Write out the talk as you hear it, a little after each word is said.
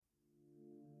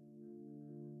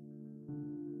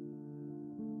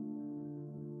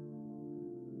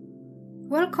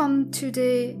Welcome to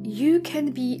the You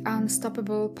Can Be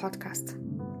Unstoppable podcast.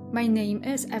 My name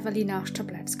is Ewelina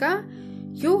Szczeblewska,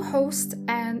 your host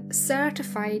and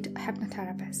certified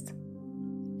hypnotherapist.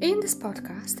 In this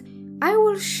podcast, I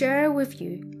will share with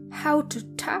you how to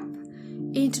tap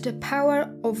into the power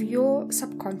of your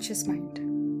subconscious mind.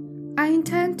 I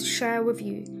intend to share with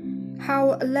you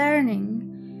how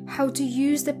learning how to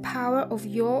use the power of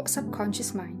your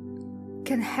subconscious mind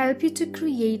can help you to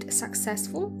create a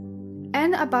successful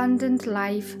and abundant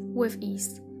life with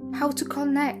ease, how to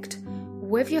connect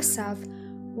with yourself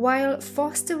while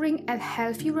fostering a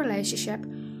healthy relationship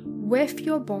with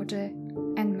your body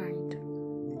and mind.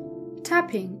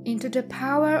 Tapping into the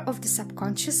power of the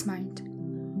subconscious mind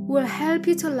will help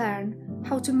you to learn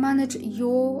how to manage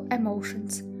your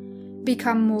emotions,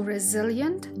 become more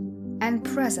resilient and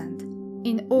present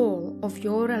in all of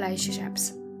your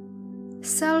relationships.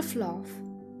 Self-love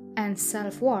and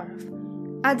self-worth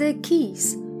are the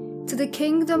keys to the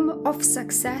kingdom of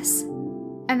success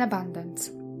and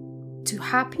abundance, to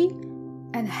happy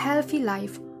and healthy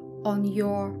life on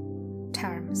your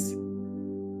terms.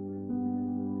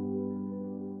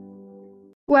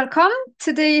 Welcome.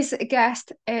 Today's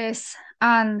guest is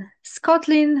Anne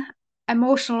Scotland,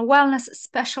 emotional wellness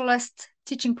specialist,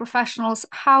 teaching professionals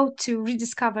how to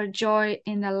rediscover joy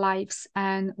in their lives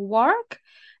and work,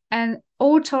 and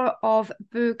author of a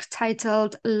book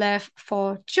titled Live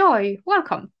for Joy.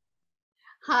 Welcome.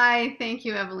 Hi, thank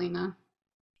you, Ewelina.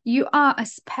 You are a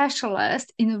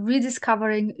specialist in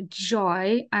rediscovering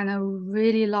joy, and I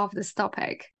really love this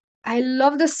topic. I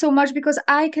love this so much because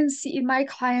I can see in my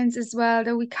clients as well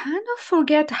that we kind of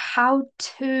forget how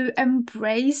to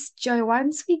embrace joy.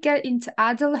 Once we get into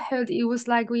adulthood, it was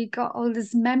like we got all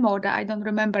this memo that I don't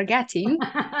remember getting.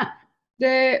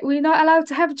 We're not allowed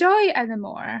to have joy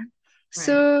anymore. Right.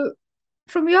 So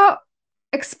from your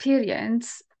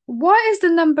experience, what is the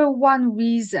number one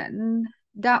reason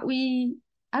that we,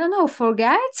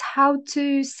 forget how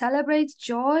to celebrate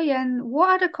joy, and what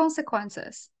are the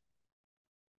consequences?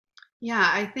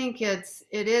 Yeah, I think it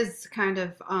is kind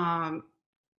of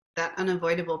that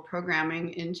unavoidable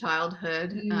programming in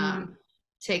childhood.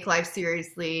 Take life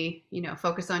seriously,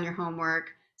 focus on your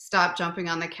homework, stop jumping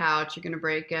on the couch, you're going to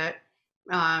break it.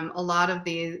 A lot of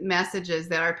the messages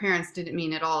that our parents didn't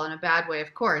mean at all in a bad way,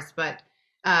 of course, but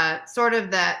sort of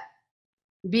that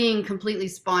being completely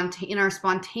in our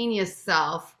spontaneous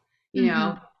self,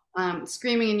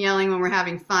 screaming and yelling when we're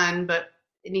having fun, but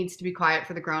it needs to be quiet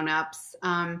for the grown-ups.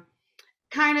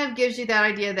 Kind of gives you that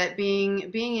idea that being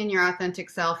in your authentic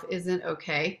self isn't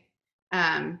okay.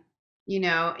 Even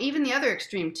the other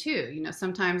extreme too,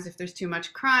 sometimes if there's too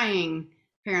much crying,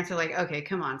 parents are like, okay,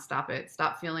 come on, stop it.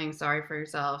 Stop feeling sorry for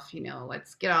yourself.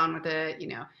 Let's get on with it,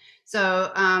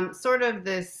 So sort of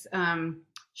this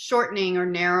shortening or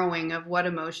narrowing of what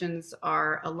emotions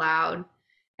are allowed.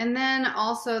 And then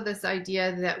also this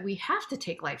idea that we have to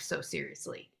take life so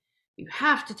seriously. You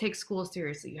have to take school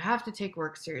seriously. You have to take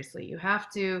work seriously. You have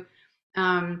to,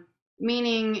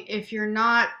 meaning if you're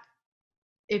not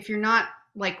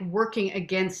like working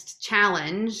against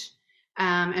challenge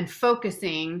and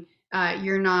focusing,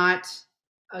 you're not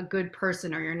a good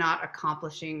person, or you're not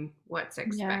accomplishing what's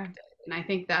expected. Yeah. And I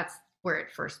think that's where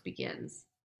it first begins.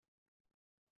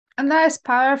 And that is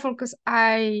powerful because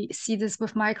I see this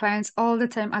with my clients all the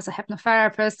time as a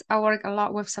hypnotherapist. I work a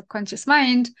lot with subconscious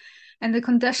mind, and the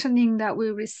conditioning that we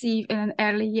receive in an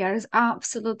early years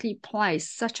absolutely plays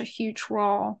such a huge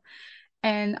role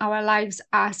in our lives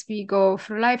as we go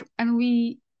through life. And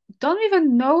we don't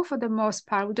even know, for the most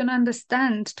part, we don't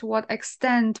understand to what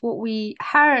extent what we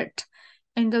heard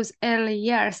in those early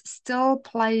years still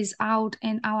plays out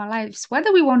in our lives,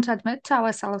 whether we want to admit to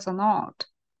ourselves or not.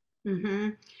 Mm-hmm.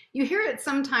 You hear it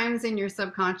sometimes in your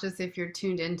subconscious if you're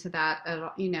tuned into that.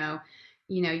 You're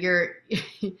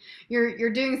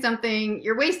doing something,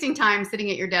 you're wasting time sitting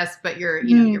at your desk, but you're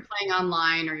you're playing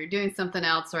online, or you're doing something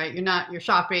else, right? You're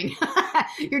shopping,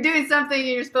 you're doing something, and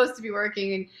you're supposed to be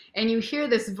working, and you hear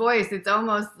this voice. It's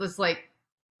almost this like,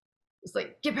 it's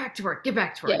like, get back to work,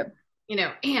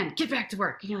 yeah. And get back to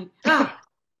work. And you're like, oh.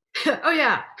 Oh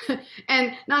yeah.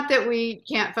 And not that we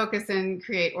can't focus and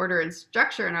create order and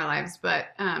structure in our lives, but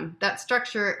that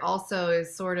structure also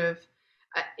is sort of,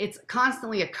 it's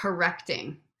constantly a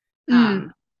correcting,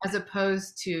 as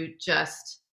opposed to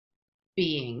just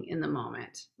being in the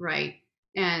moment, right?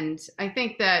 And I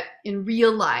think that in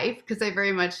real life, because I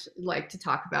very much like to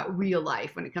talk about real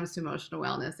life when it comes to emotional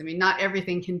wellness, I mean, not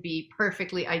everything can be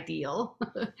perfectly ideal.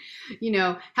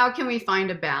 How can we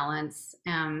find a balance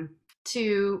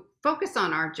to focus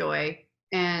on our joy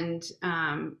and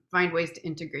find ways to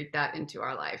integrate that into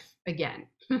our life again.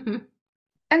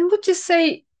 And would you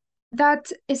say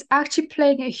that is actually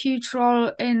playing a huge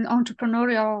role in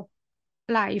entrepreneurial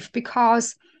life?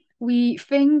 Because we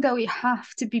think that we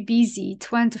have to be busy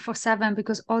 24/7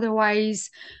 because otherwise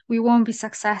we won't be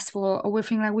successful, or we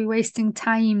think like we're wasting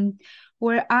time.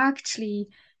 We're actually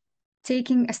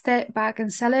taking a step back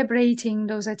and celebrating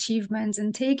those achievements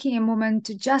and taking a moment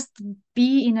to just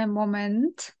be in a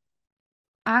moment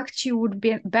actually would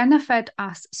benefit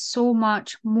us so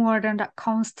much more than that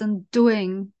constant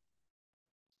doing.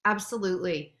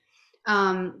 Absolutely.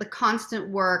 The constant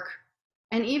work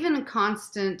and even a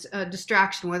constant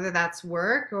distraction, whether that's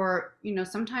work or,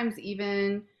 sometimes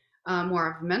even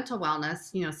more of mental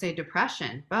wellness, say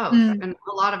depression, both. And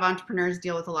a lot of entrepreneurs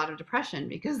deal with a lot of depression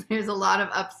because there's a lot of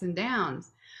ups and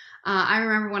downs. I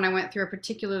remember when I went through a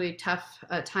particularly tough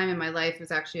time in my life, it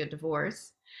was actually a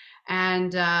divorce.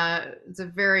 And it's a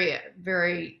very,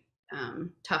 very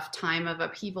tough time of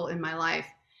upheaval in my life.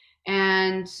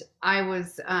 And I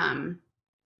was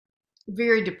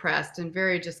very depressed and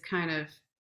very just kind of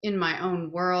in my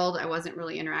own world. I wasn't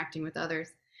really interacting with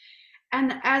others.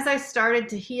 And as I started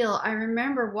to heal, I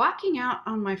remember walking out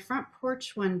on my front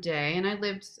porch one day, and I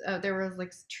lived, there was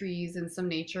like trees and some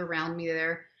nature around me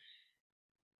there.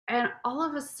 And all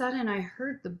of a sudden, I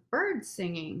heard the birds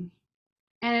singing.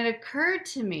 And it occurred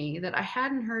to me that I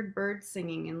hadn't heard birds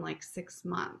singing in like 6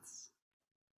 months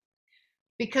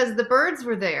because the birds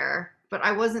were there, but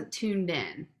I wasn't tuned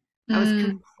in. I was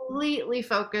completely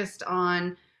focused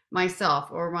on myself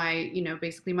or my,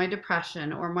 basically my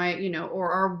depression or my,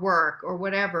 or our work or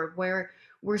whatever, where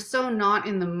we're so not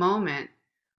in the moment.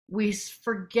 We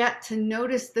forget to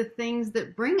notice the things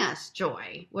that bring us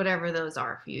joy, whatever those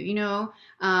are for you.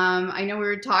 I know we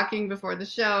were talking before the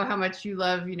show how much you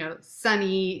love,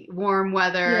 sunny, warm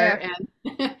weather,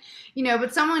 and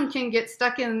but someone can get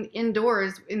stuck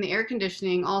indoors in the air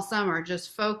conditioning all summer,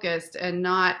 just focused and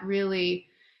not really,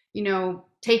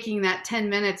 taking that 10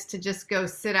 minutes to just go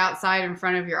sit outside in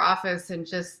front of your office and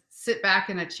just sit back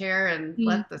in a chair and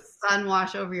let the sun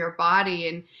wash over your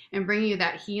body and bring you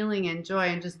that healing and joy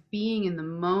and just being in the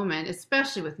moment,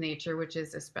 especially with nature, which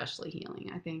is especially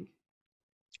healing, I think.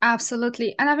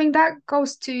 Absolutely. And I think that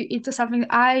goes into something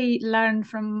I learned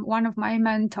from one of my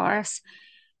mentors,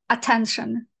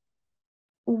 attention.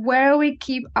 Where we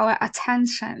keep our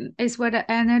attention is where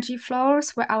the energy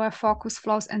flows, where our focus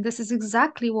flows. And this is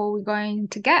exactly what we're going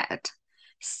to get.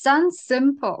 Sounds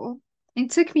simple.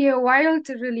 It took me a while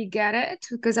to really get it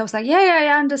because I was like, yeah,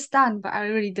 I understand, but I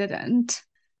really didn't.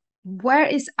 Where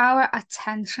is our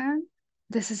attention?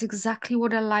 This is exactly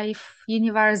what a life,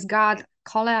 universe, God,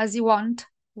 call it as you want,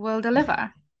 will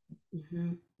deliver.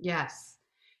 Mm-hmm. Yes.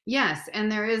 Yes. And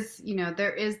there is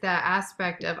that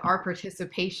aspect of our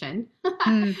participation.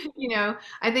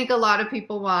 I think a lot of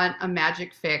people want a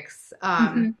magic fix.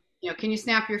 Can you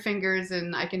snap your fingers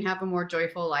and I can have a more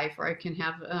joyful life, or I can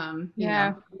have, a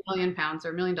million pounds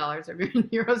or $1,000,000 or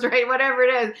 €1,000,000, right? Whatever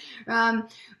it is.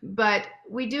 But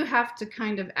we do have to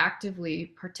kind of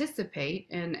actively participate.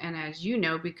 And as you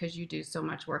know, because you do so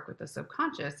much work with the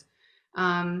subconscious,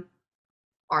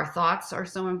 our thoughts are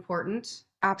so important.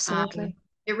 Absolutely.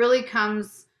 It really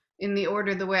comes in the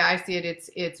order, the way I see it,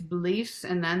 it's beliefs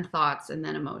and then thoughts and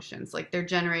then emotions. Like they're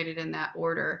generated in that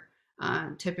order,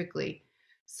 typically.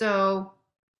 So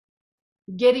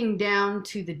getting down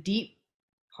to the deep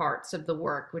parts of the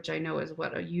work, which I know is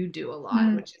what you do a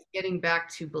lot, which is getting back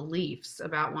to beliefs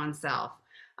about oneself,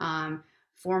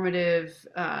 formative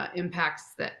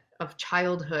impacts of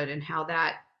childhood and how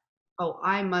that, oh,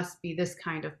 I must be this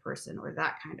kind of person or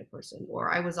that kind of person,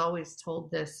 or I was always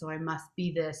told this, so I must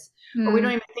be this. Or we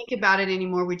don't even think about it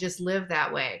anymore. We just live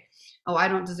that way. Oh, I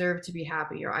don't deserve to be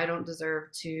happy, or I don't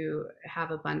deserve to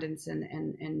have abundance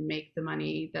and make the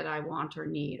money that I want or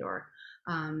need, or,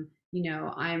 I'm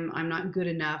not good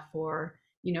enough, or,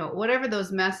 whatever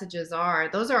those messages are,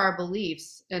 those are our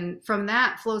beliefs. And from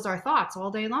that flows our thoughts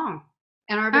all day long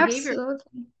and our behavior.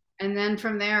 Absolutely. And then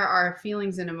from there, our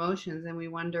feelings and emotions, and we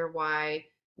wonder why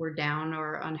we're down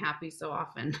or unhappy so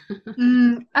often.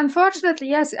 Unfortunately,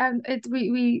 yes,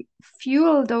 we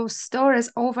fuel those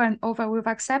stories over and over. We've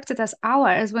accepted as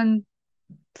ours when,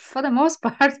 for the most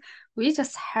part, we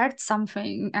just heard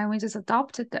something and we just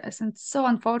adopted this. And it's so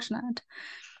unfortunate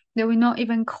that we not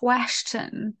even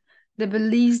question the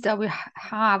beliefs that we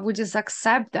have. We just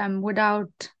accept them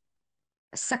without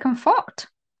a second thought.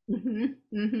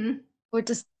 Which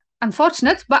is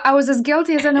unfortunate, but I was as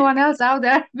guilty as anyone else out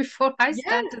there before I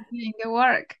started doing the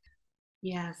work.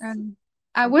 Yes. And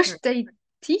I wish they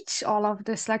teach all of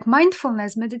this, like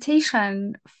mindfulness,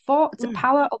 meditation, for the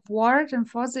power of word, and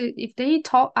for if they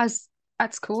taught us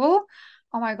at school,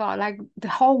 oh my God, like the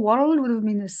whole world would have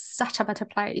been such a better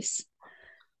place.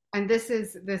 And this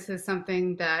is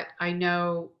something that I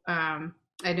know.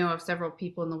 I know of several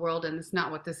people in the world, and it's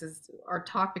not what this is. Our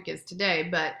topic is today,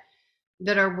 but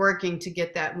that are working to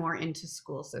get that more into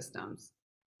school systems.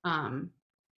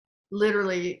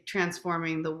 Literally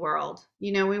transforming the world.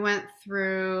 We went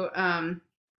through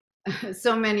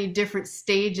so many different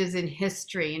stages in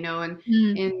history, and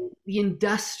in the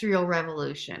Industrial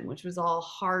Revolution, which was all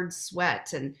hard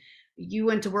sweat, and you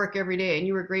went to work every day and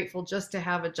you were grateful just to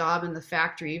have a job in the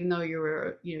factory, even though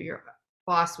your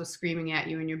boss was screaming at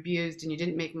you and you're abused and you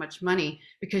didn't make much money,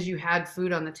 because you had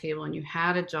food on the table and you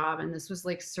had a job, and this was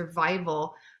like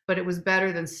survival, but it was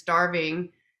better than starving,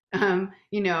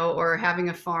 or having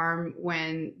a farm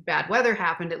when bad weather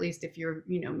happened. At least if you're,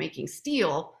 making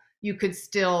steel, you could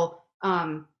still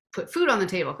put food on the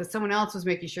table because someone else was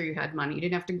making sure you had money. You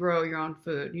didn't have to grow your own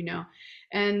food,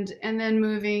 and then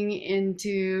moving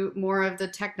into more of the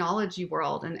technology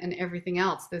world and everything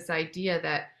else. This idea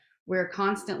that we're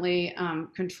constantly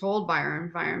controlled by our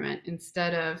environment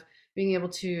instead of being able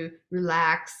to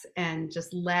relax and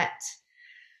just let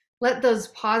those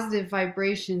positive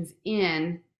vibrations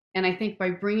in. And I think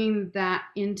by bringing that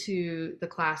into the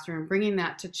classroom, bringing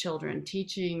that to children,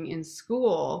 teaching in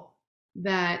school,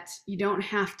 that you don't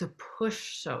have to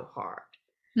push so hard.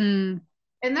 And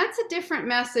that's a different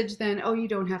message than, oh, you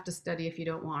don't have to study if you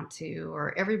don't want to,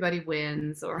 or everybody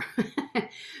wins, or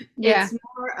it's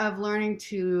more of learning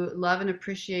to love and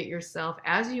appreciate yourself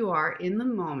as you are in the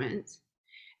moment.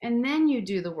 And then you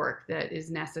do the work that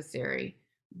is necessary,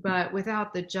 but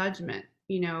without the judgment.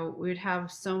 We'd have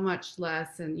so much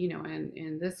less, and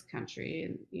in this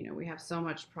country, and we have so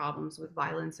much problems with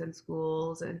violence in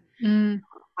schools and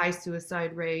high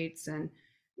suicide rates, and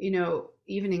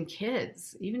even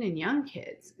in young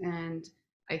kids. And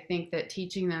I think that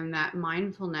teaching them that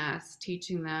mindfulness,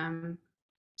 teaching them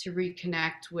to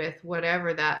reconnect with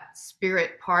whatever that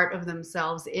spirit part of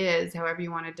themselves is, however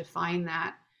you want to define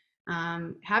that,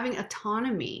 having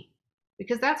autonomy,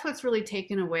 because that's what's really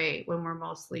taken away when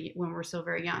we're so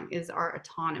very young, is our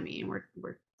autonomy, and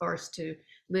we're forced to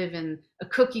live in a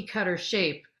cookie cutter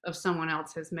shape of someone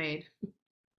else has made.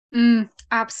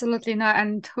 Absolutely not.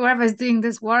 And whoever's doing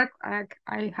this work, I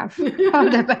have all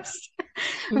the best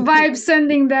vibes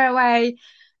sending their way.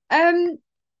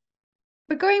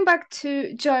 But going back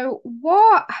to Joe,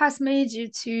 what has made you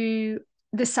to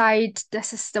decide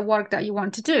this is the work that you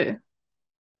want to do?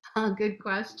 Good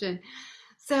question.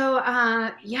 So,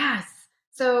 yes.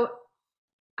 So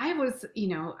I was,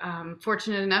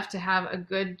 fortunate enough to have a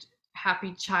good,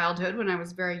 happy childhood when I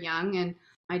was very young. And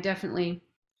I definitely,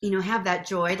 have that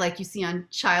joy like you see on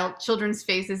children's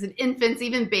faces, and infants,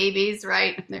 even babies,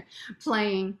 right? They're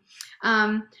playing.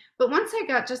 But once I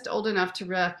got just old enough to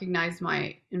recognize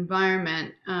my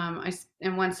environment,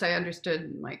 and once I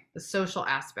understood like the social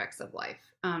aspects of life,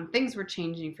 things were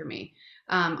changing for me.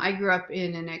 I grew up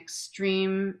in an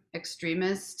extremist,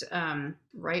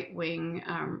 right-wing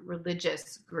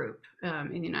religious group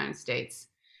in the United States.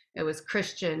 It was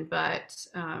Christian, but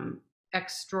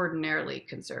extraordinarily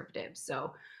conservative.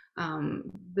 So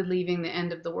believing the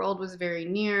end of the world was very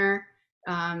near.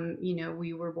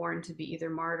 We were born to be either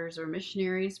martyrs or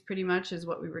missionaries, pretty much is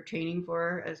what we were training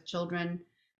for as children.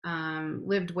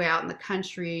 Lived way out in the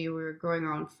country. We were growing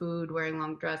our own food, wearing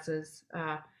long dresses.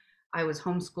 I was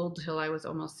homeschooled till I was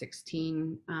almost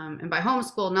 16. And by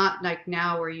homeschool, not like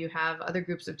now where you have other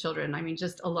groups of children. I mean,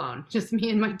 just alone, just me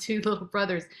and my two little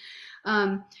brothers.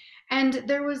 And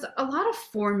there was a lot of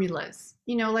formulas,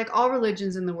 like all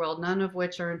religions in the world, none of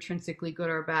which are intrinsically good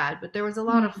or bad, but there was a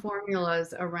lot of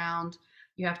formulas around,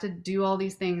 you have to do all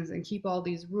these things and keep all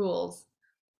these rules.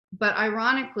 But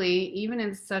ironically, even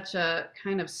in such a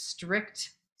kind of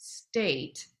strict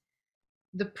state,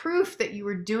 the proof that you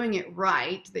were doing it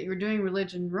right, that you were doing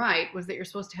religion right, was that you're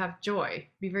supposed to have joy,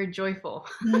 be very joyful,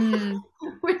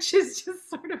 which is just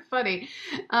sort of funny.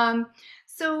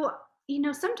 So,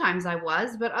 sometimes I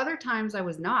was, but other times I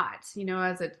was not.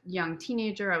 As a young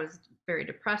teenager, I was very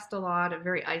depressed a lot,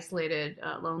 very isolated,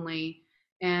 lonely,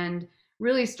 and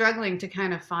really struggling to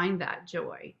kind of find that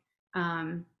joy.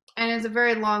 And it's a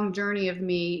very long journey of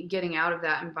me getting out of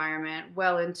that environment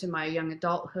well into my young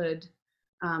adulthood.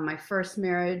 My first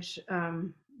marriage,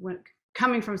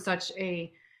 coming from such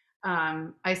a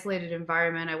isolated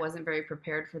environment, I wasn't very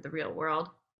prepared for the real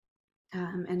world.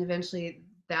 And eventually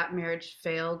that marriage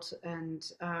failed, and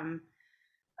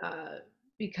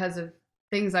because of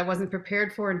things I wasn't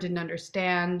prepared for and didn't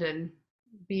understand, and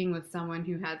being with someone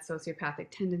who had sociopathic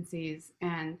tendencies.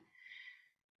 And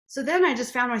so then I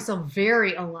just found myself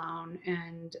very alone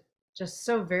and just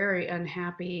so very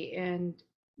unhappy and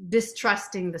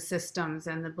distrusting the systems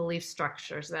and the belief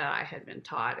structures that I had been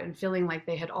taught and feeling like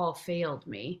they had all failed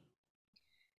me.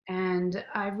 And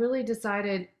I really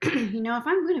decided, if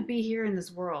I'm going to be here in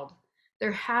this world,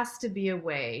 there has to be a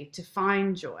way to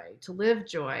find joy, to live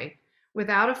joy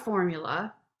without a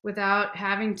formula, without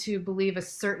having to believe a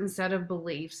certain set of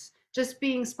beliefs, just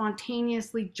being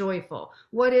spontaneously joyful.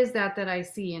 What is that I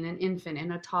see in an infant,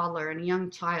 in a toddler, in a young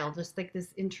child, just like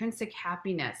this intrinsic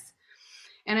happiness?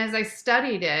 And as I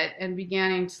studied it and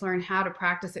began to learn how to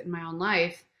practice it in my own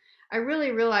life, I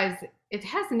really realized it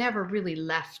has never really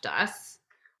left us.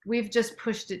 We've just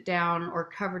pushed it down or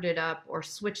covered it up or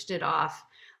switched it off.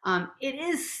 It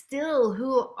is still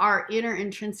who our inner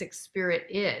intrinsic spirit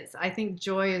is. I think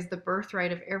joy is the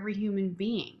birthright of every human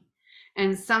being.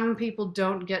 And some people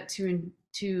don't get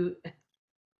to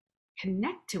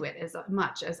connect to it as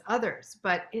much as others,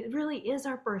 but it really is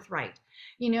our birthright.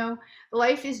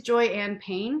 Life is joy and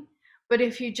pain, but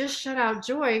if you just shut out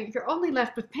joy, you're only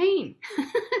left with pain.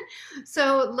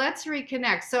 So let's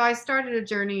reconnect. So I started a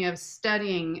journey of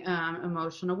studying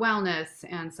emotional wellness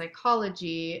and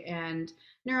psychology and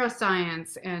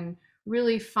neuroscience, and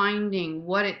really finding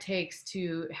what it takes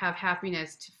to have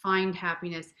happiness, to find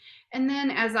happiness. And then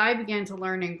as I began to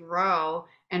learn and grow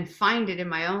and find it in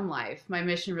my own life, my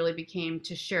mission really became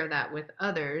to share that with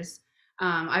others.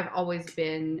 I've always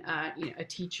been a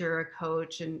teacher, a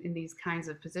coach, and in these kinds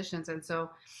of positions. And so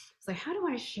it's like, how do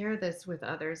I share this with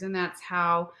others? And that's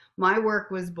how my work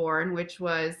was born, which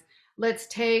was, let's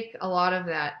take a lot of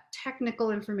that technical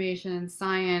information,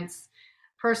 science,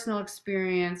 personal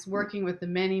experience, working with the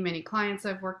many, many clients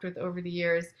I've worked with over the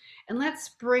years, and let's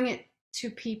bring it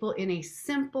to people in a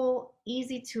simple,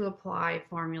 easy to apply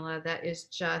formula that is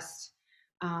just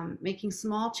making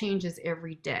small changes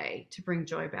every day to bring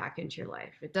joy back into your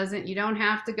life. You don't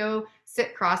have to go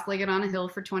sit cross-legged on a hill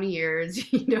for 20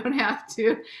 years. You don't have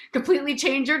to completely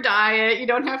change your diet. You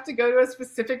don't have to go to a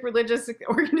specific religious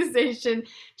organization.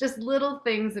 Just little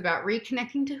things about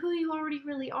reconnecting to who you already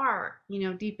really are,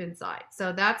 deep inside.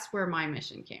 So that's where my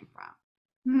mission came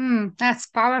from. That's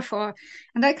powerful.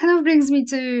 And that kind of brings me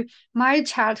to my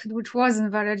childhood, which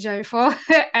wasn't very joyful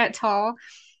at all.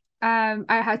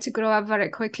 I had to grow up very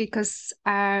quickly because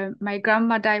my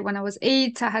grandma died when I was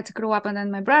 8. I had to grow up, and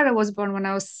then my brother was born when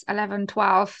I was 11,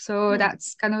 12. So that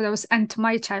was end to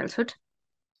my childhood.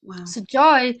 Wow. So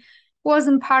joy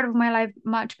wasn't part of my life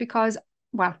much because,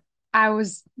 I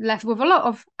was left with a lot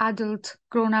of adult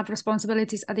grown-up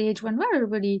responsibilities at the age when I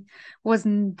really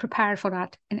wasn't prepared for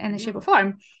that in any shape or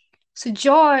form. So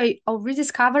joy, or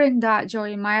rediscovering that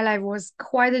joy in my life, was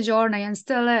quite a journey, and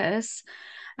still is.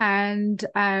 And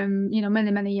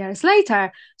many, many years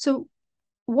later. So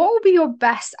what would be your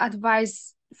best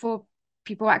advice for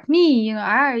people like me?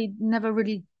 I never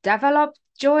really developed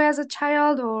joy as a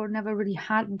child, or never really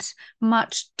had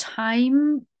much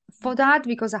time for that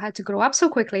because I had to grow up so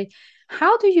quickly.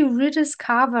 How do you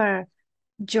rediscover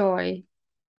joy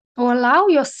or allow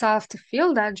yourself to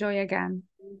feel that joy again?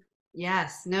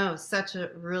 Yes, no, such a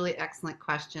really excellent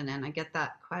question. And I get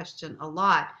that question a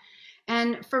lot.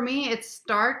 And for me, it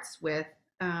starts with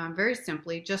very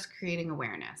simply just creating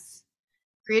awareness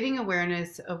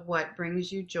of what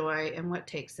brings you joy and what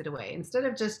takes it away. Instead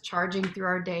of just charging through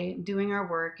our day, doing our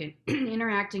work and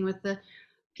interacting with the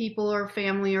people or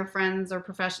family or friends or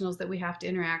professionals that we have to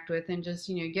interact with, and just,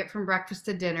 get from breakfast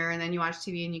to dinner, and then you watch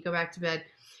TV and you go back to bed.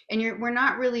 And we're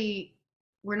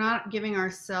not giving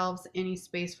ourselves any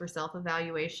space for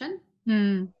self-evaluation.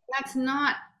 That's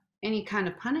not any kind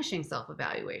of punishing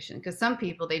self-evaluation, because some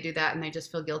people, they do that and they just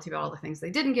feel guilty about all the things they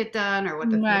didn't get done, or when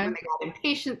they got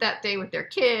impatient that day with their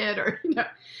kid, or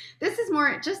this is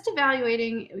more just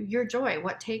evaluating your joy,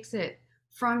 what takes it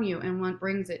from you and what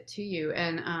brings it to you.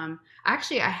 And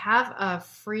actually, I have a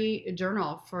free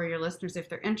journal for your listeners if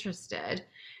they're interested.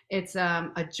 It's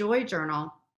a joy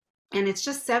journal, and it's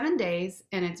just 7 days,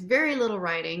 and it's very little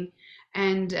writing,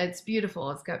 and it's beautiful.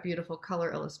 It's got beautiful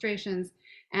color illustrations.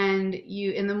 And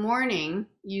in the morning,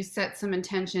 you set some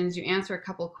intentions, you answer a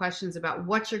couple of questions about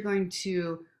what you're going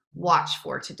to watch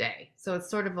for today. So it's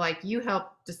sort of like you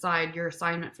help decide your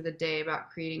assignment for the day about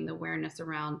creating the awareness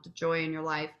around the joy in your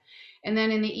life. And then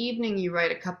in the evening, you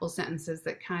write a couple sentences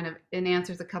that and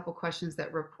answers a couple questions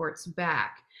that reports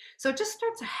back. So it just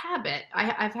starts a habit.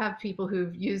 I've had people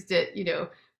who've used it,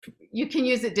 you can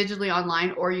use it digitally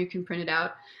online, or you can print it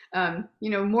out.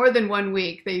 More than 1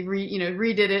 week, they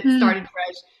redid it, started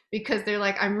fresh. because they're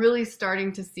like, I'm really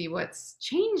starting to see what's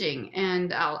changing.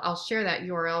 And I'll share that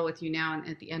URL with you now and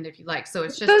at the end if you like. So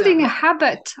it's just Building a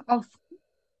habit of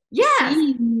yes,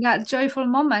 seeing that joyful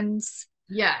moments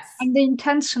yes, and the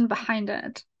intention behind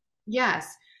it.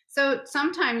 yes. So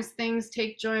sometimes things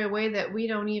take joy away that we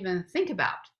don't even think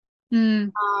about.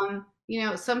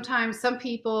 Sometimes some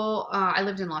people, I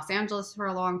lived in Los Angeles for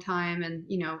a long time, and,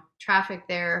 traffic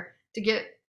there to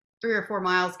get 3 or 4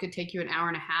 miles could take you an hour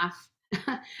and a half.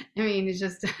 I mean, it's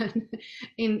just,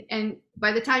 and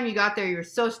by the time you got there, you were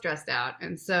so stressed out.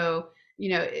 And so,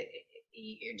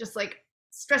 you're just like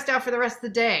stressed out for the rest of the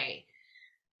day.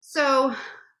 So,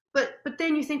 but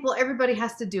then you think, well, everybody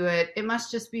has to do it. It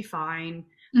must just be fine.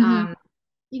 And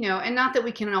not that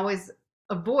we can always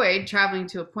avoid traveling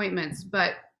to appointments,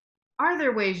 but are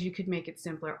there ways you could make it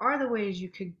simpler? Are there ways you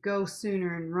could go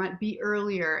sooner and be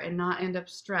earlier and not end up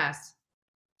stressed?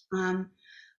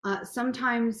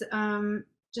 Sometimes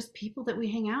just people that we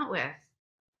hang out with,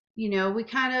 we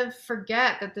kind of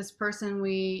forget that this person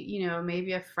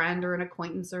maybe a friend or an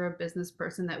acquaintance or a business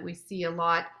person that we see a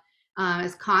lot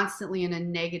is constantly in a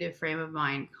negative frame of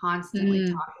mind, constantly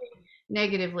talking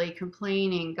negatively,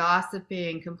 complaining,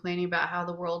 gossiping, complaining about how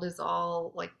the world is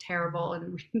all like terrible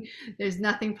and there's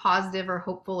nothing positive or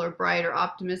hopeful or bright or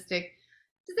optimistic.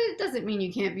 It doesn't mean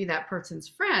you can't be that person's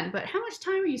friend, but how much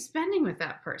time are you spending with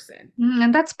that person?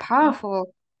 And that's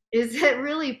powerful. Is it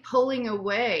really pulling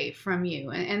away from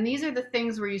you? And these are the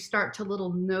things where you start to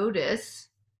little notice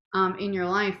in your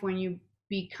life when you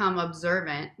become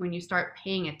observant, when you start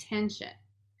paying attention.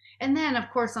 And then, of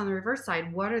course, on the reverse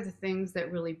side, what are the things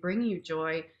that really bring you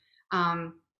joy?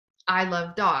 I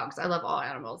love dogs. I love all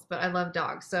animals, but I love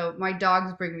dogs. So my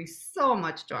dogs bring me so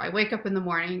much joy. I wake up in the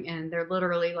morning and they're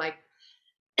literally like,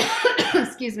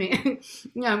 excuse me,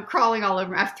 I'm crawling all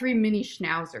over. I have 3 mini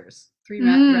schnauzers, 3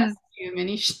 rescue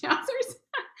mini schnauzers.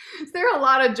 So they're a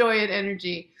lot of joy and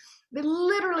energy. They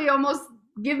literally almost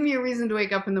give me a reason to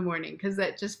wake up in the morning, because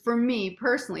that just, for me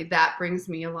personally, that brings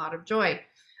me a lot of joy.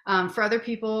 For other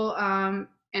people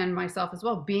and myself as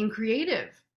well, being creative.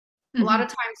 A lot of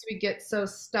times we get so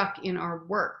stuck in our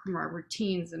work, from our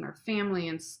routines and our family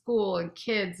and school and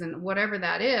kids and whatever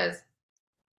that is,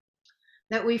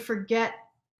 that we forget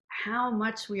how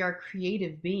much we are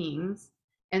creative beings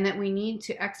and that we need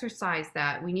to exercise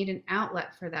that. We need an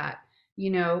outlet for that.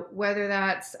 Whether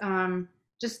that's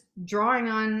just drawing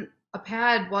on a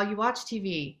pad while you watch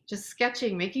TV, just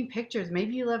sketching, making pictures.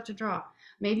 Maybe you love to draw.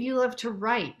 Maybe you love to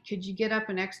write. Could you get up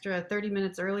an extra 30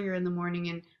 minutes earlier in the morning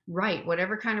and write,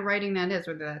 whatever kind of writing that is,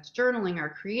 whether that's journaling or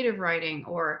creative writing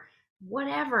or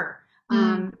whatever,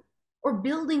 or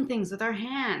building things with our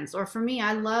hands. Or for me,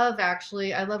 I love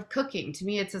cooking. To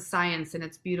me, it's a science and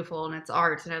it's beautiful and it's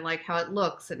art, and I like how it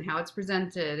looks and how it's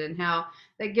presented and how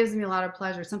that gives me a lot of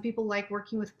pleasure. Some people like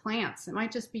working with plants. It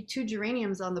might just be 2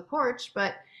 geraniums on the porch,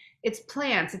 but it's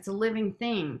plants. It's a living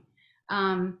thing.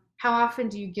 How often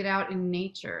do you get out in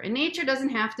nature? And nature doesn't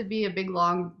have to be a big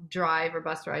long drive or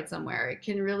bus ride somewhere. It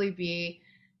can really be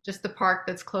just the park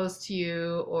that's close to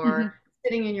you, or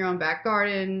sitting in your own back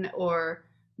garden, or,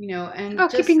 and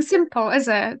just keeping simple, is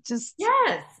it?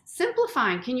 Yes,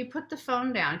 simplifying. Can you put the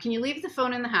phone down? Can you leave the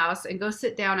phone in the house and go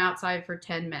sit down outside for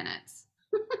 10 minminutes?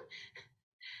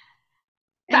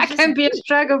 That can be a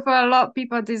struggle for a lot of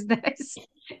people these days.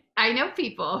 I know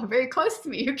people very close to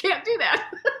me who can't do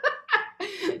that.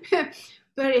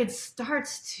 But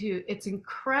it's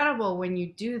incredible when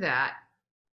you do that.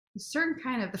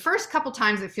 The first couple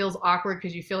times it feels awkward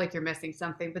because you feel like you're missing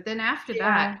something. But then after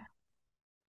that,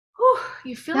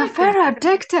 you feel like very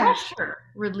addictive.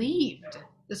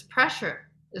 This pressure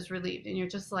is relieved. And you're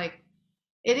just like,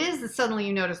 it is that suddenly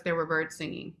you notice there were birds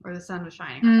singing or the sun was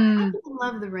shining. I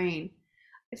love the rain.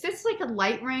 If it's like a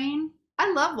light rain,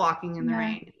 I love walking in the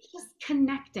rain. It's just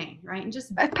connecting, right? And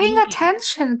just paying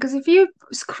attention, because if you're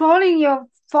scrolling your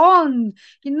phone,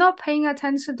 you're not paying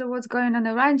attention to what's going on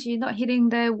around you. You're not hearing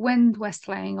the wind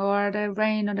whistling or the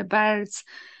rain or the birds,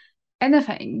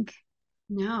 anything.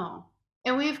 No.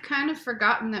 And we've kind of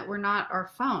forgotten that we're not our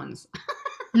phones.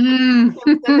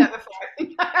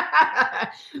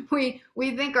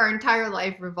 We think our entire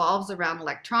life revolves around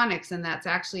electronics, and that's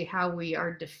actually how we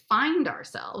are defined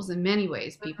ourselves in many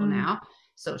ways. People now,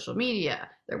 social media,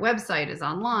 their website is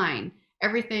online.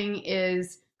 Everything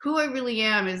is who I really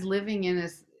am is living in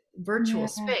this virtual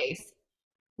space,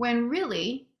 when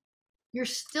really you're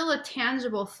still a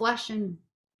tangible flesh and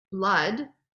blood,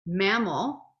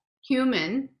 mammal,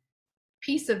 human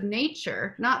piece of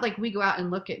nature. Not like we go out and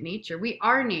look at nature. We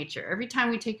are nature. Every time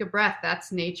we take a breath,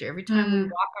 that's nature. Every time we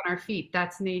walk on our feet,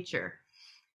 that's nature.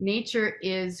 Nature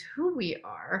is who we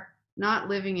are, not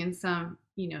living in some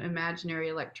imaginary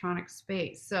electronic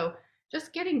space. So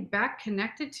just getting back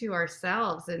connected to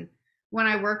ourselves. And when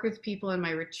I work with people in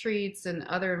my retreats and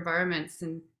other environments,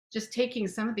 and just taking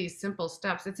some of these simple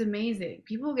steps, it's amazing.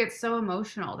 People get so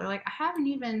emotional. They're like, I haven't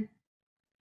even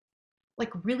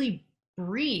like really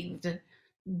breathed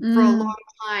for a long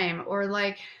time, or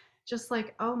like just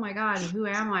like, oh my God, who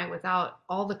am I without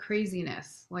all the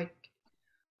craziness? Like,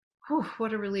 whew,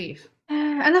 what a relief.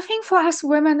 And I think for us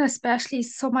women especially,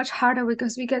 it's so much harder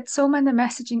because we get so many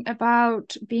messaging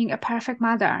about being a perfect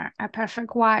mother, a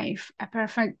perfect wife, a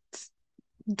perfect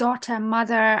daughter,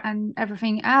 mother, and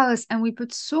everything else. And we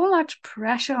put so much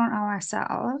pressure on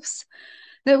ourselves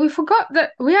that we forgot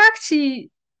that we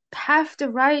actually have the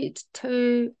right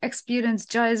to experience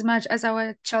joy as much as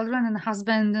our children and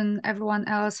husband and everyone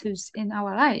else who's in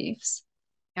our lives.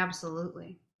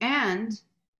 Absolutely. And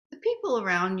the people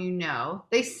around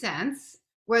they sense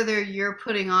whether you're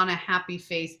putting on a happy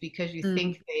face because you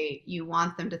think you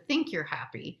want them to think you're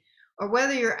happy, or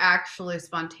whether you're actually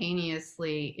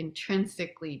spontaneously,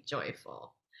 intrinsically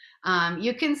joyful.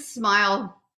 You can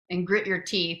smile and grit your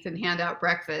teeth and hand out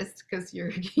breakfast because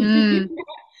you're,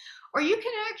 or you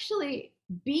can actually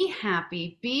be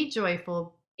happy, be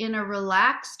joyful in a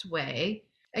relaxed way.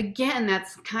 Again,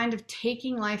 that's kind of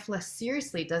taking life less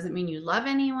seriously. It doesn't mean you love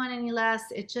anyone any less.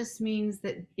 It just means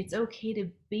that it's okay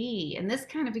to be. And this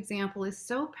kind of example is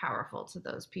so powerful to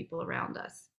those people around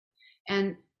us,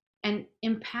 and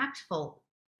impactful.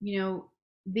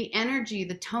 The energy,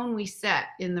 the tone we set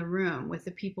in the room with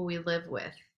the people we live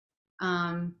with,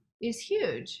 is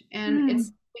huge. And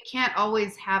we can't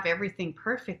always have everything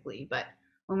perfectly, but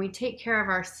when we take care of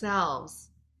ourselves,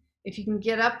 if you can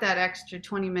get up that extra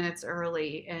 20 minutes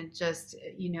early and just,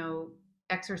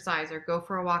 exercise or go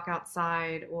for a walk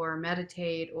outside or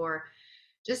meditate, or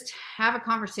just have a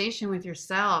conversation with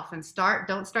yourself, and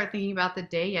don't start thinking about the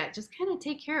day yet. Just kind of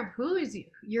take care of who is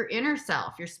your inner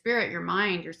self, your spirit, your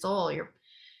mind, your soul,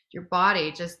 your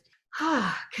body, just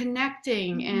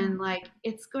connecting, and like,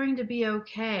 it's going to be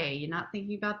okay. You're not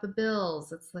thinking about the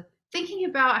bills. It's like thinking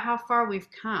about how far we've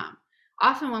come.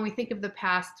 Often when we think of the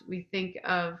past, we think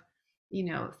of,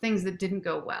 things that didn't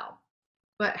go well.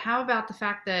 But how about the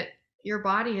fact that your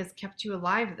body has kept you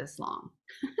alive this long?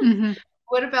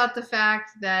 What about the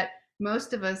fact that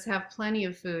most of us have plenty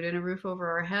of food and a roof over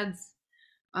our heads,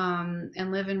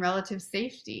 and live in relative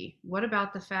safety? What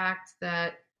about the fact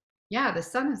that, the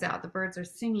sun is out, the birds are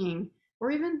singing,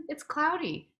 or even it's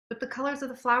cloudy, but the colors of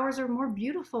the flowers are more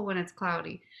beautiful when it's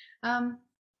cloudy?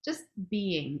 Just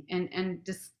being, and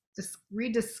just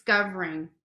rediscovering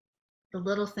the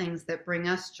little things that bring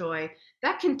us joy.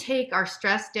 That can take our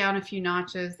stress down a few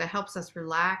notches. That helps us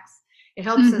relax. It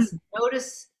helps us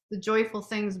notice the joyful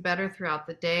things better throughout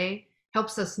the day,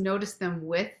 helps us notice them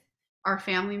with our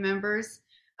family members.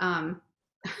 I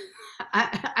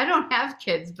don't have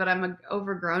kids, but I'm an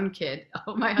overgrown kid.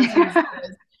 Oh, my husband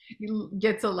says, he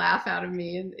gets a laugh out of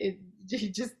me, and it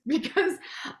just because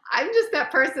I'm just that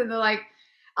person that, like,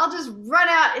 I'll just run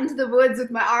out into the woods with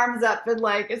my arms up, and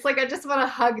like, it's like I just want to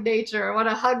hug nature. I want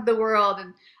to hug the world,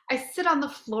 and I sit on the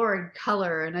floor and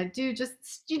color, and I do just,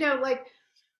 like,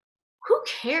 who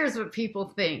cares what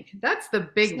people think? That's the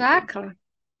big Exactly. one.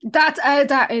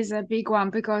 That is a big one,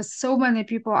 because so many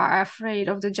people are afraid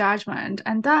of the judgment,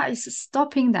 and that is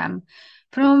stopping them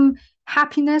from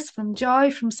happiness, from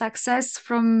joy, from success,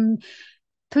 from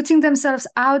putting themselves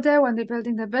out there when they're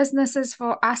building their businesses,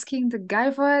 for asking the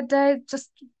guy for a date.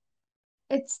 Just,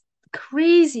 it's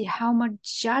crazy how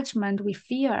much judgment we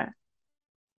fear.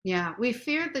 Yeah, we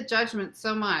fear the judgment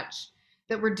so much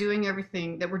that we're doing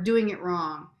everything, that we're doing it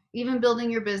wrong. Even building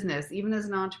your business, even as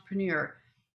an entrepreneur,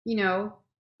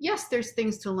 yes, there's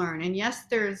things to learn. And yes,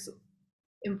 there's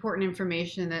important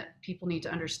information that people need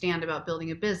to understand about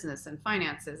building a business and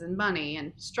finances and money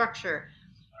and structure.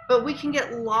 But we can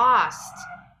get lost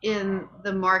in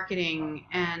the marketing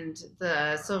and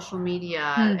the social media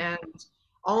and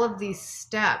all of these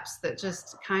steps that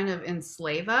just kind of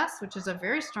enslave us, which is a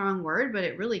very strong word, but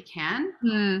it really can.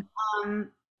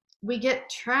 We get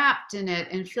trapped in it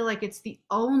and feel like it's the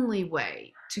only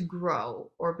way to grow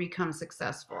or become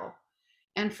successful,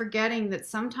 and forgetting that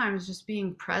sometimes just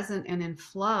being present and in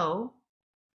flow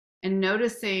and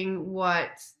noticing what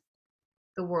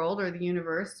the world or the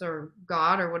universe or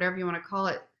God or whatever you want to call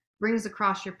it brings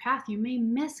across your path, you may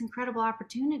miss incredible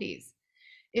opportunities.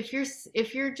 If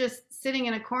you're just sitting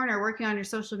in a corner working on your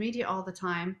social media all the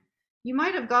time, you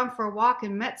might have gone for a walk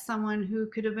and met someone who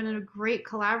could have been a great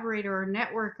collaborator or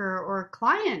networker or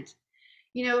client.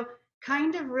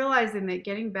 Kind of realizing that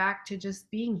getting back to just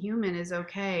being human is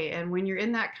okay. And when you're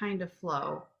in that kind of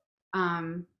flow,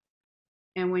 and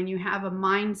when you have a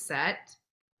mindset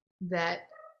that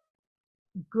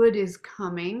good is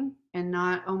coming and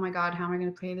not, oh my God, how am I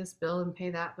going to pay this bill and pay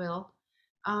that bill?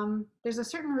 There's a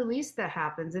certain release that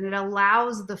happens and it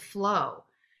allows the flow.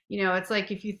 It's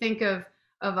like if you think of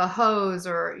a hose,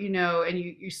 or and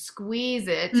you squeeze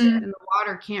it Mm. and the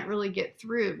water can't really get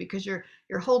through because you're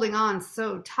holding on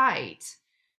so tight,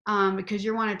 because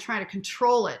you want to try to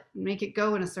control it and make it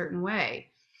go in a certain way.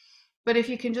 But if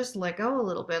you can just let go a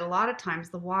little bit, a lot of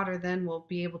times the water then will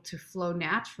be able to flow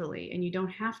naturally and you don't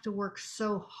have to work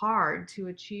so hard to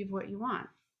achieve what you want.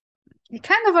 You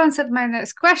kind of answered my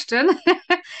next question,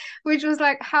 which was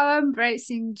like how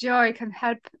embracing joy can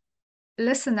help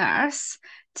listeners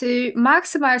to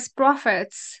maximize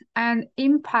profits and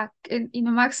impact in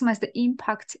maximize the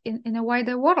impact in a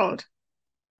wider world.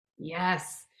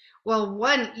 Yes. Well,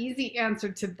 one easy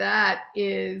answer to that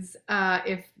is,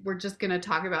 if we're just going to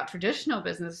talk about traditional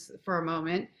business for a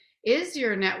moment, is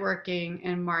your networking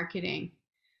and marketing.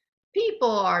 People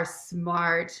are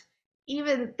smart.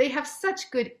 Even they have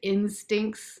such good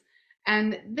instincts,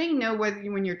 and they know whether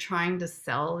when you're trying to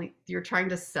sell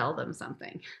them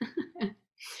something.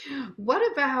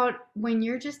 What about when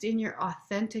you're just in your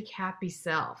authentic, happy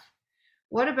self?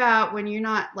 What about when you're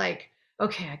not like,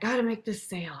 okay, I got to make this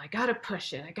sale. I got to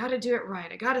push it. I got to do it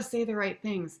right. I got to say the right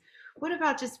things. What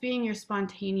about just being your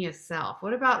spontaneous self?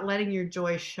 What about letting your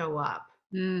joy show up?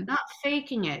 Mm. Not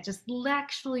faking it, just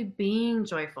actually being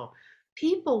joyful.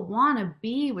 People want to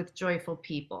be with joyful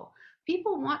people.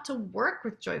 People want to work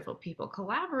with joyful people,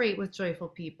 collaborate with joyful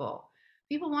people.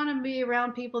 People want to be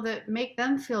around people that make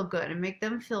them feel good and make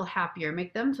them feel happier,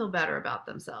 make them feel better about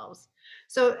themselves.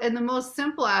 So, and the most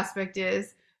simple aspect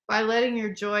is by letting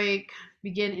your joy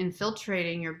begin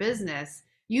infiltrating your business,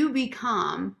 you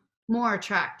become more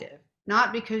attractive,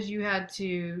 not because you had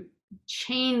to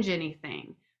change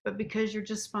anything, but because you're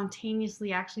just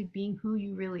spontaneously actually being who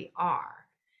you really are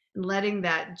and letting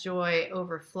that joy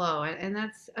overflow. And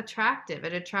that's attractive.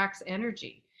 It attracts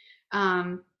energy.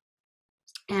 Um,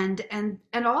 and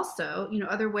also,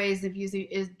 other ways of using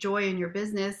is joy in your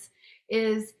business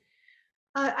is,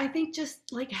 I think,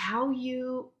 just like how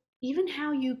you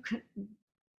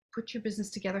put your business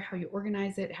together, how you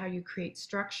organize it, how you create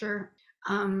structure,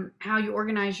 how you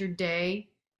organize your day.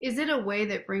 Is it a way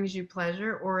that brings you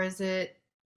pleasure, or is it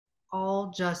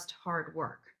all just hard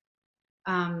work?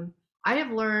 Um, I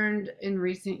have learned in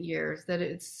recent years that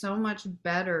it's so much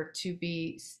better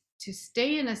to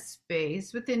stay in a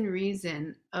space within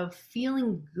reason of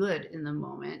feeling good in the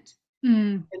moment,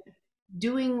 Mm.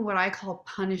 doing what I call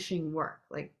punishing work,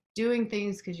 like doing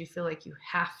things because you feel like you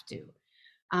have to,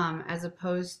 as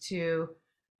opposed to,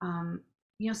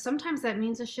 sometimes that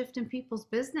means a shift in people's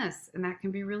business, and that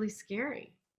can be really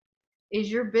scary.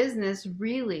 Is your business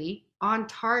really on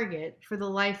target for the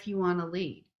life you want to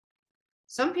lead?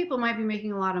 Some people might be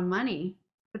making a lot of money,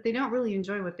 but they don't really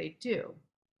enjoy what they do.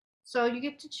 So you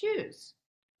get to choose.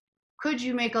 Could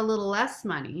you make a little less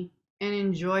money and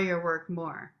enjoy your work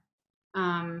more?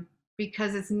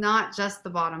 Because it's not just the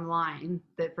bottom line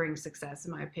that brings success,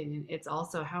 in my opinion. It's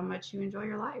also how much you enjoy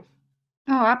your life.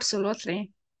 Oh,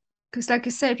 absolutely. Because, like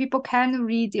you say, people can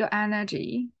read your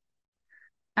energy.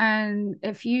 And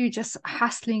if you just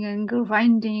hustling and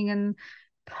grinding and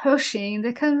pushing,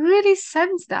 they can really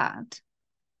sense that.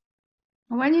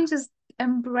 When you Yeah. just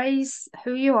embrace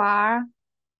who you are,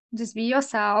 just be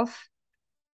yourself,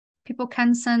 people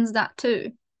can sense that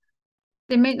too.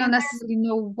 They may not And necessarily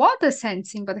know what they're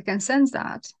sensing, but they can sense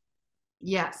that.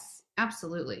 yes,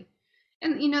 absolutely.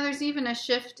 And there's even a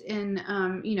shift in,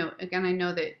 again, I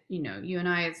know that you and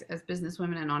I, as business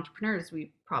women and entrepreneurs,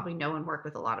 we probably know and work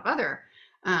with a lot of other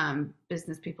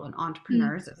business people and Mm.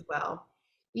 entrepreneurs as well.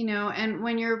 And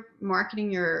when you're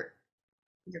marketing your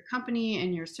company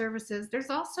and your services, there's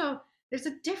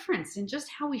a difference in just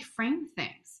how we frame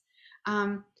things.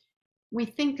 Um, we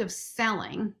think of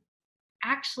selling,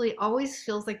 actually always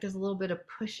feels like there's a little bit of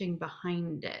pushing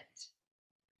behind it,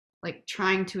 like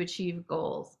trying to achieve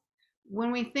goals.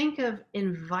 When we think of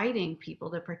inviting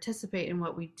people to participate in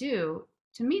what we do,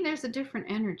 to me, there's a different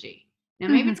energy. Now,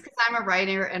 maybe Mm-hmm. it's because I'm a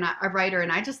writer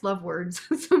and I just love words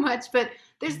so much, but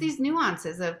there's these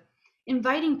nuances of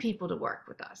inviting people to work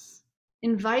with us,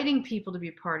 inviting people to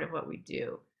be part of what we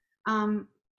do, um,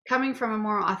 coming from a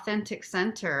more authentic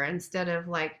center instead of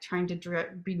like trying to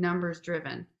be numbers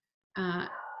driven. Uh,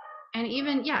 and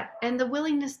even, yeah, and the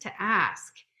willingness to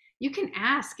ask. You can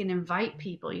ask and invite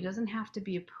people. It doesn't have to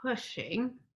be a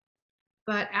pushing,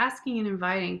 but asking and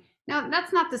inviting. Now,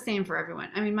 that's not the same for everyone.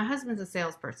 I mean, my husband's a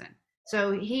salesperson.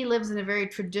 So he lives in a very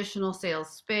traditional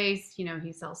sales space.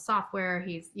 He sells software.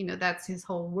 That's his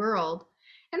whole world.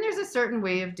 And there's a certain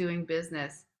way of doing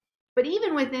business. But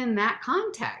even within that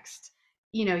context,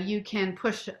 you can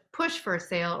push for a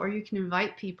sale, or you can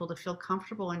invite people to feel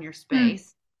comfortable in your Mm.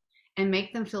 space and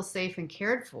make them feel safe and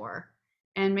cared for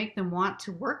and make them want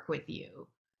to work with you.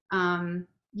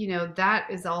 That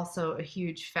is also a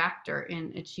huge factor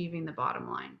in achieving the bottom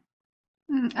line.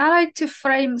 I like to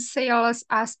frame sales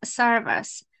as a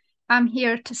service. I'm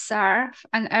here to serve,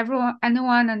 and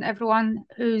anyone and everyone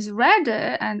who's ready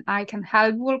and I can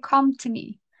help will come to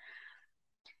me.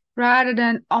 Rather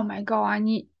than, oh my God, I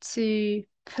need to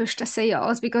push the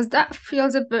sales, because that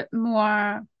feels a bit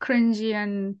more cringy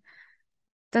and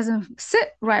doesn't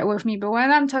sit right with me. But when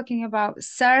I'm talking about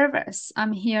service,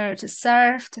 I'm here to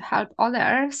serve, to help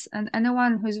others, and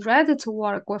anyone who's ready to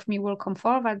work with me will come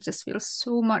forward. Just feels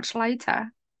so much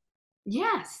lighter.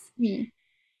 Yes. Me.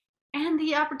 And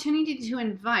the opportunity to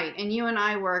invite, and you and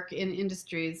I work in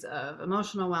industries of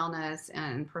emotional wellness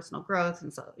and personal growth,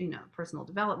 and so personal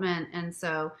development. And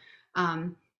so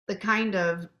the kind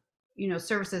of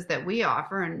services that we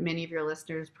offer, and many of your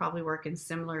listeners probably work in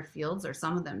similar fields, or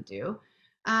some of them do,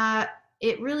 uh,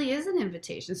 it really is an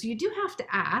invitation. So you do have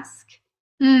to ask.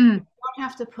 You Mm. don't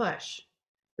have to push,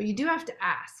 but you do have to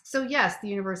ask. So yes, the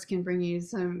universe can bring you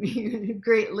some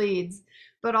great leads,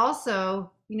 but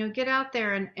also, get out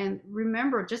there and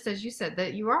remember, just as you said,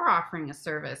 that you are offering a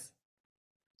service.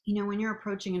 When you're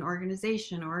approaching an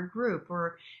organization or a group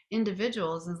or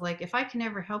individuals, it's like, if I can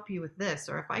ever help you with this,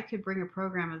 or if I could bring a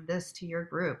program of this to your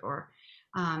group, or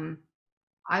um,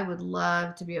 I would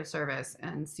love to be of service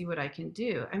and see what I can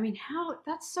do. I mean, how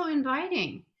that's so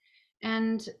inviting.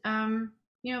 And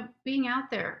being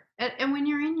out there, and when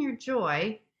you're in your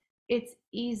joy, it's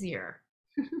easier.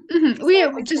 Mhm. So I We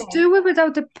would just say, do it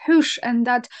without the push and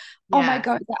that, oh my yes,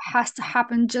 God, that has to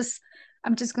happen.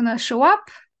 I'm just gonna show up,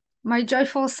 my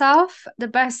joyful self, the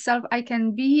best self I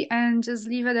can be, and just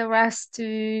leave it the rest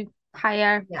to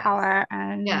higher yes, power.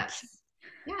 And yes,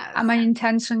 yes. my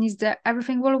intention is that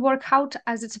everything will work out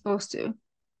as it's supposed to.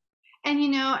 And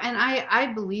and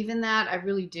I believe in that. I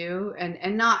really do.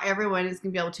 And not everyone is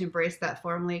going to be able to embrace that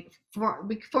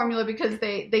formula, because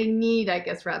they need, I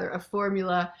guess, rather, a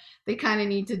formula. They kind of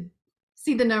need to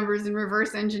see the numbers and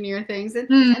reverse engineer things, and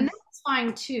Mm. that's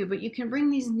fine too. But you can bring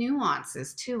these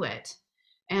nuances to it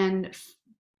and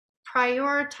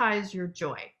prioritize your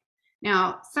joy.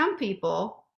 Now, some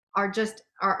people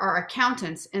are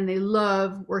accountants and they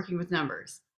love working with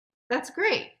numbers. That's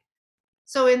great.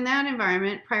 So in that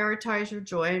environment, prioritize your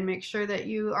joy and make sure that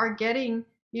you are getting,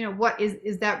 what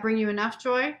is that bring you enough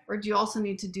joy? Or do you also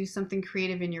need to do something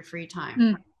creative in your free time?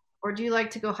 Mm. Or do you like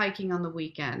to go hiking on the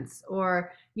weekends?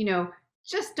 Or,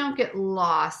 just don't get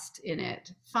lost in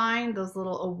it. Find those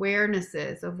little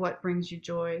awarenesses of what brings you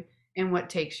joy and what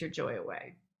takes your joy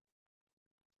away.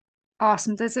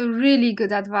 Awesome. That's a really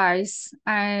good advice.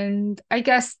 And I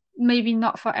guess maybe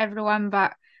not for everyone,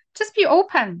 but just be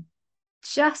open.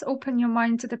 Just open your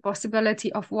mind to the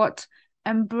possibility of what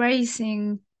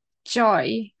embracing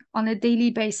joy on a daily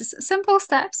basis, simple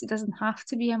steps, it doesn't have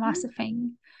to be a massive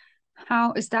thing.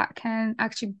 How is that can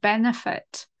actually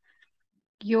benefit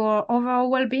your overall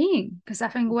well-being? Because I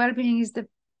think well-being is the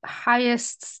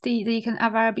highest state that you can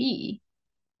ever be.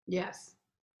 Yes.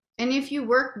 And if you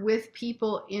work with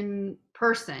people in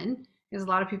person, because a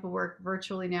lot of people work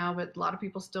virtually now, but a lot of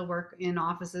people still work in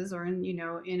offices or in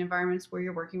environments where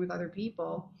you're working with other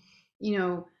people, you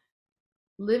know,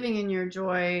 living in your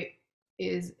joy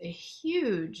is a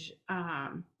huge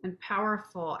and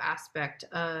powerful aspect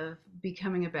of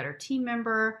becoming a better team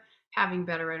member, having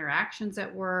better interactions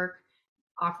at work,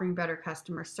 offering better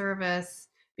customer service,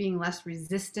 being less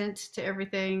resistant to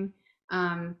everything.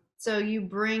 So you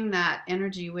bring that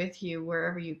energy with you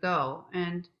wherever you go.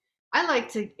 And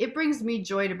it brings me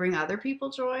joy to bring other people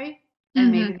joy.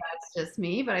 And maybe Mhm. that's just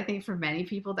me, but I think for many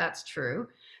people that's true.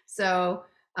 So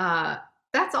uh,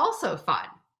 that's also fun.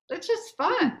 It's just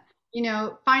fun,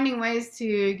 finding ways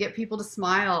to get people to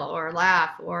smile or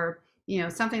laugh, or,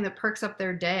 something that perks up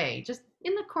their day just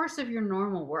in the course of your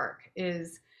normal work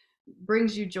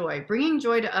brings you joy. Bringing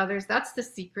joy to others, that's the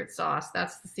secret sauce.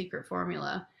 That's the secret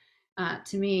formula,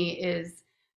 to me, is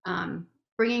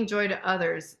bringing joy to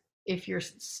others if you're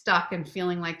stuck and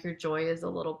feeling like your joy is a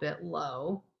little bit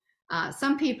low.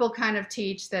 Some people kind of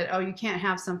teach that, oh, you can't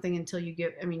have something until you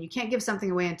can't give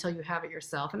something away until you have it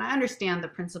yourself. And I understand the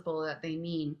principle that they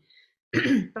mean.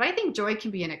 But I think joy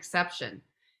can be an exception,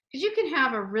 because you can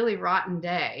have a really rotten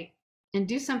day and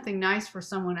do something nice for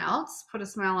someone else, put a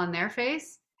smile on their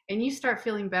face, and you start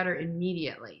feeling better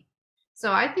immediately.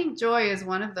 So I think joy is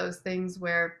one of those things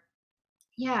where,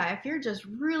 yeah, if you're just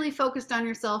really focused on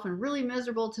yourself and really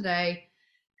miserable today,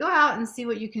 go out and see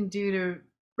what you can do to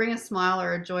bring a smile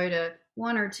or a joy to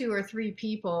one or two or three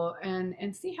people,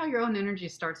 and see how your own energy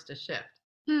starts to shift.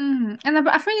 And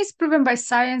I think it's proven by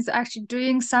science that actually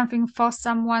doing something for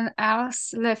someone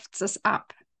else lifts us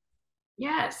up.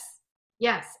 Yes.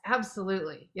 Yes,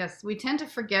 absolutely. Yes, we tend to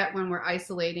forget when we're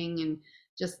isolating and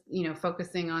just,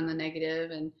 focusing on the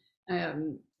negative, and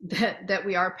that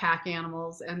we are pack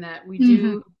animals, and that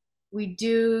we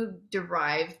do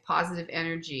derive positive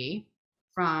energy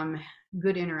from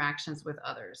good interactions with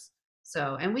others.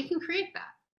 So, and we can create that.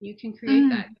 You can create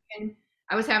that. And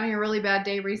I was having a really bad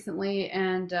day recently,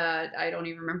 and I don't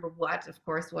even remember of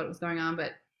course, what was going on,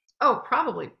 but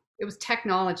probably it was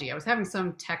technology. I was having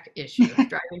some tech issue. It was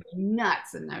driving me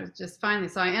nuts. And I was just so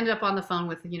I ended up on the phone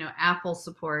with, Apple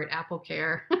support, Apple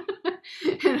Care,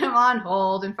 and I'm on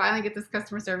hold, and finally get this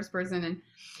customer service person,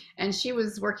 and she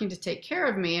was working to take care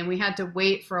of me, and we had to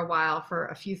wait for a while for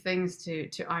a few things to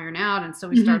iron out. And so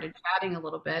we started chatting a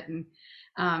little bit,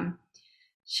 and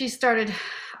she started,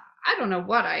 I don't know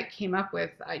what I came up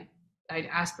with. I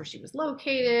asked where she was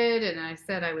located, and I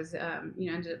said I was,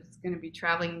 ended up going to be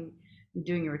traveling,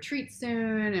 doing a retreat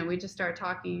soon, and we just started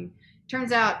talking.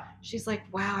 Turns out she's like,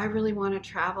 wow, I really want to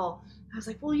travel. I was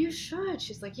like, well, you should.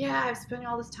 She's like, yeah, I've spent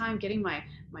all this time getting my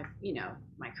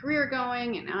my career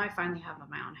going, and now I finally have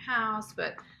my own house,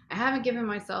 but I haven't given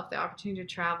myself the opportunity to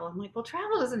travel. I'm like, well,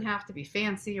 travel doesn't have to be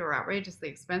fancy or outrageously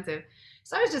expensive.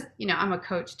 So I was just, I'm a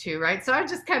coach too, right? So I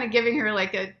was just kind of giving her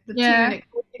like the 2-minute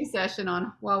coaching session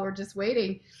on while we're just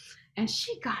waiting. And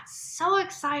she got so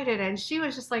excited, and she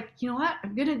was just like, you know what?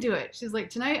 I'm going to do it. She's like,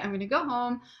 tonight I'm going to go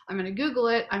home. I'm going to Google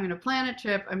it. I'm going to plan a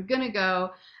trip. I'm going to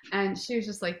go. And she was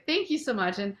just like, thank you so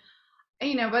much. And,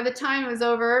 by the time it was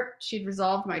over, she'd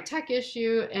resolved my tech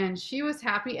issue, and she was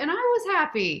happy, and I was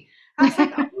happy. I was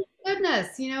like, oh my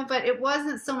goodness, but it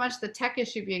wasn't so much the tech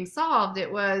issue being solved.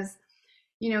 It was,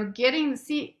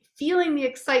 feeling the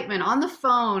excitement on the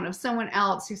phone of someone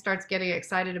else who starts getting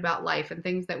excited about life and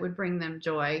things that would bring them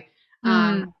joy.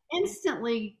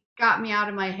 Instantly got me out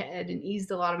of my head and eased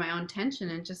a lot of my own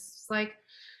tension, and just like,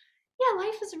 yeah,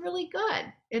 life is really good.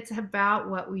 It's about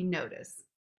what we notice.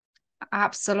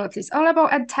 Absolutely. It's all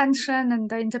about attention and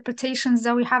the interpretations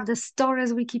that we have, the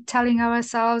stories we keep telling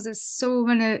ourselves. There's so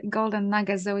many golden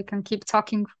nuggets that we can keep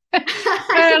talking for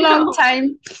a long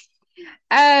time.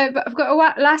 But I've got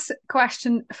one last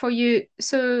question for you.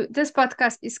 So this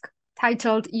podcast is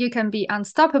titled You Can Be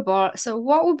Unstoppable. So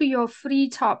what would be your 3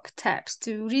 top tips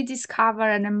to rediscover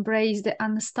and embrace the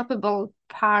unstoppable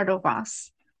part of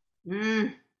us?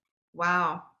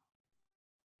 Wow.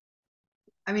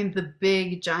 I mean, the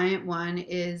big giant one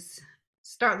is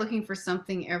start looking for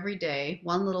something every day,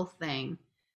 one little thing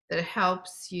that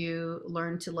helps you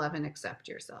learn to love and accept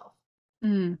yourself.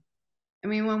 I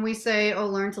mean, when we say,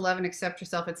 learn to love and accept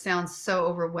yourself, it sounds so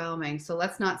overwhelming. So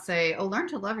let's not say, learn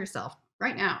to love yourself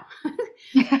right now.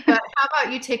 But how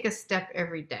about you take a step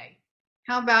every day?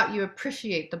 How about you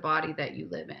appreciate the body that you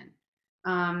live in?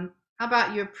 How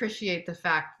about you appreciate the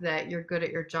fact that you're good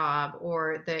at your job,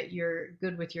 or that you're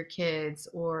good with your kids,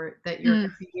 or that you're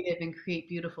creative and create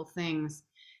beautiful things?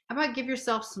 How about give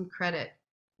yourself some credit?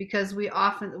 Because we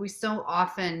so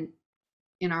often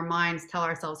in our minds tell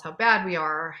ourselves how bad we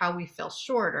are, or how we fell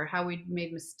short, or how we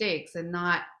made mistakes, and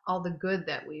not all the good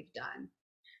that we've done.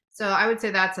 So I would say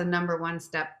that's a number one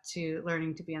step to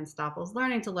learning to be unstoppable, is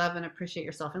learning to love and appreciate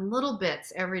yourself in little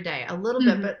bits every day, a little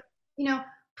bit. But,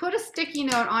 put a sticky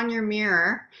note on your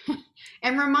mirror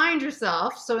and remind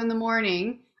yourself. So in the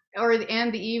morning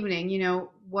and the evening,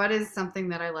 what is something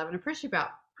that I love and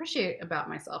appreciate about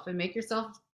myself, and make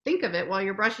yourself think of it while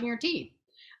you're brushing your teeth.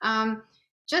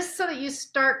 Just so that you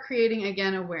start creating,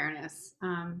 again, awareness.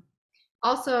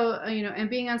 Also, and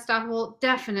being unstoppable,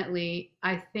 definitely,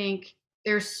 I think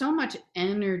there's so much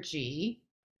energy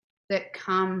that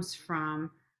comes from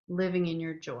living in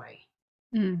your joy.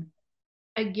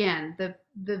 Again,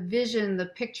 the vision, the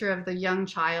picture of the young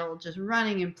child just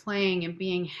running and playing and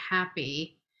being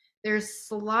happy, there's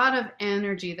a lot of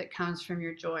energy that comes from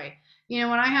your joy. When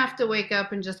I have to wake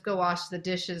up and just go wash the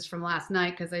dishes from last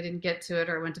night because I didn't get to it,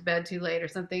 or went to bed too late or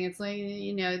something, it's like,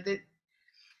 that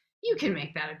you can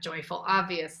make that a joyful,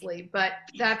 obviously, but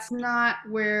that's not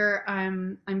where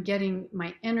I'm getting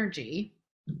my energy.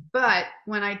 But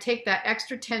when I take that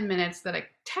extra 10 minutes that I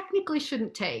technically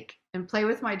shouldn't take and play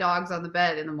with my dogs on the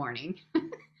bed in the morning,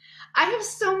 I have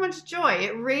so much joy.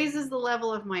 It raises the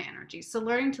level of my energy. So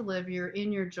learning to live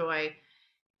in your joy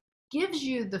gives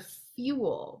you the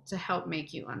fuel to help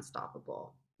make you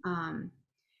unstoppable. And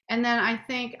then I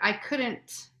think I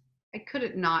couldn't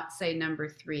not say number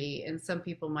 3, and some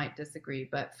people might disagree,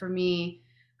 but for me,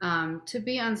 to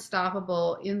be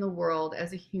unstoppable in the world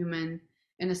as a human,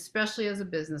 and especially as a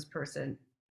business person,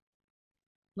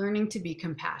 learning to be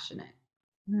compassionate.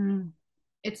 Mm.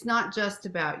 It's not just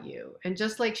about you. And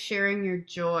just like sharing your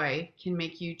joy can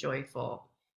make you joyful,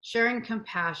 sharing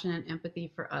compassion and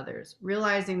empathy for others,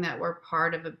 realizing that we're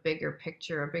part of a bigger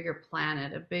picture, a bigger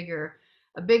planet, a bigger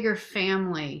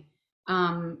family,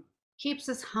 keeps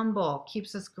us humble,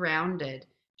 keeps us grounded,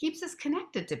 keeps us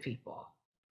connected to people.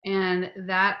 And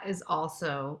that is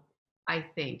also, I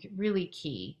think, really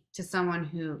key to someone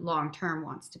who long term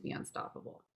wants to be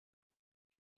unstoppable.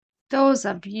 Those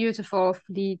are beautiful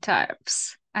 3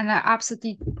 tips. And I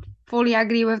absolutely fully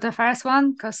agree with the first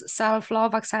one, because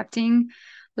self-love, accepting,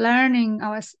 learning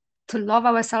to love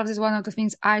ourselves is one of the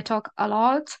things I talk a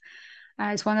lot.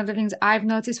 It's one of the things I've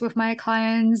noticed with my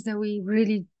clients, that we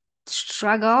really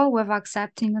struggle with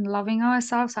accepting and loving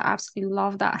ourselves. I absolutely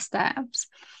love that steps.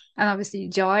 And obviously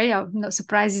joy, no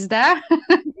surprises there.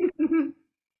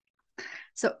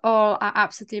 So all are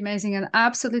absolutely amazing, and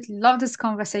absolutely love this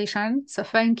conversation. So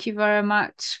thank you very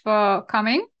much for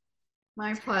coming.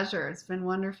 My pleasure. It's been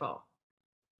wonderful.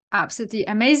 Absolutely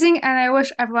amazing. And I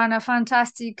wish everyone a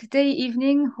fantastic day,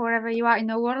 evening, wherever you are in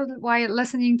the world while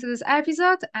listening to this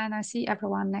episode. And I see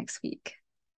everyone next week.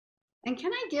 And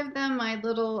can I give them my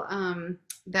little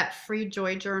that free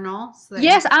joy journal? So that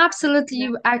Yes, absolutely.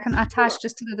 I can attach Sure.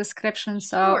 just to the description,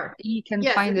 so Sure. you can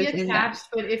Yes, find it'll it be in there. attached,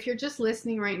 but if you're just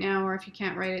listening right now, or if you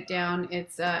can't write it down,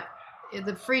 it's the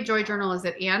free joy journal is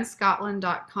at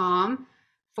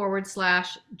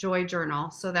annescotland.com/joy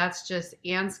journal. So that's just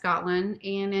Anne Scotland,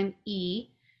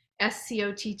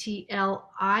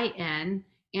 ANNESCOTTLIN,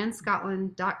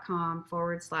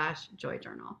 annescotland.com/joy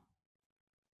journal.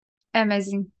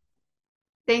 Amazing.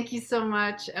 Thank you so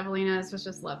much, Evelina. This was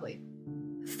just lovely.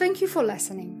 Thank you for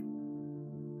listening.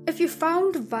 If you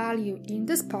found value in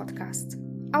this podcast,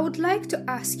 I would like to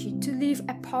ask you to leave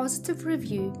a positive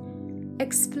review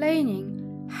explaining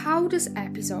how this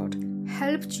episode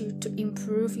helped you to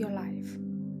improve your life.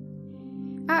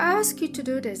 I ask you to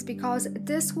do this because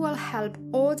this will help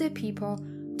other people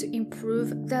to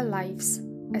improve their lives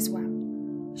as well.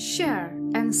 Share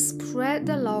and spread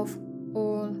the love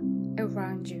all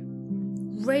around you.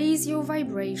 Raise your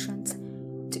vibrations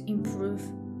to improve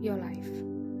your life.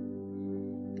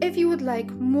 If you would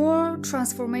like more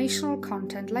transformational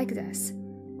content like this,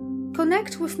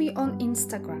 connect with me on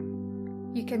Instagram.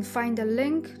 You can find a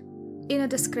link in the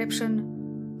description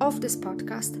of this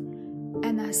podcast,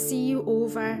 and I'll see you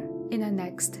over in the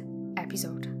next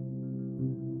episode.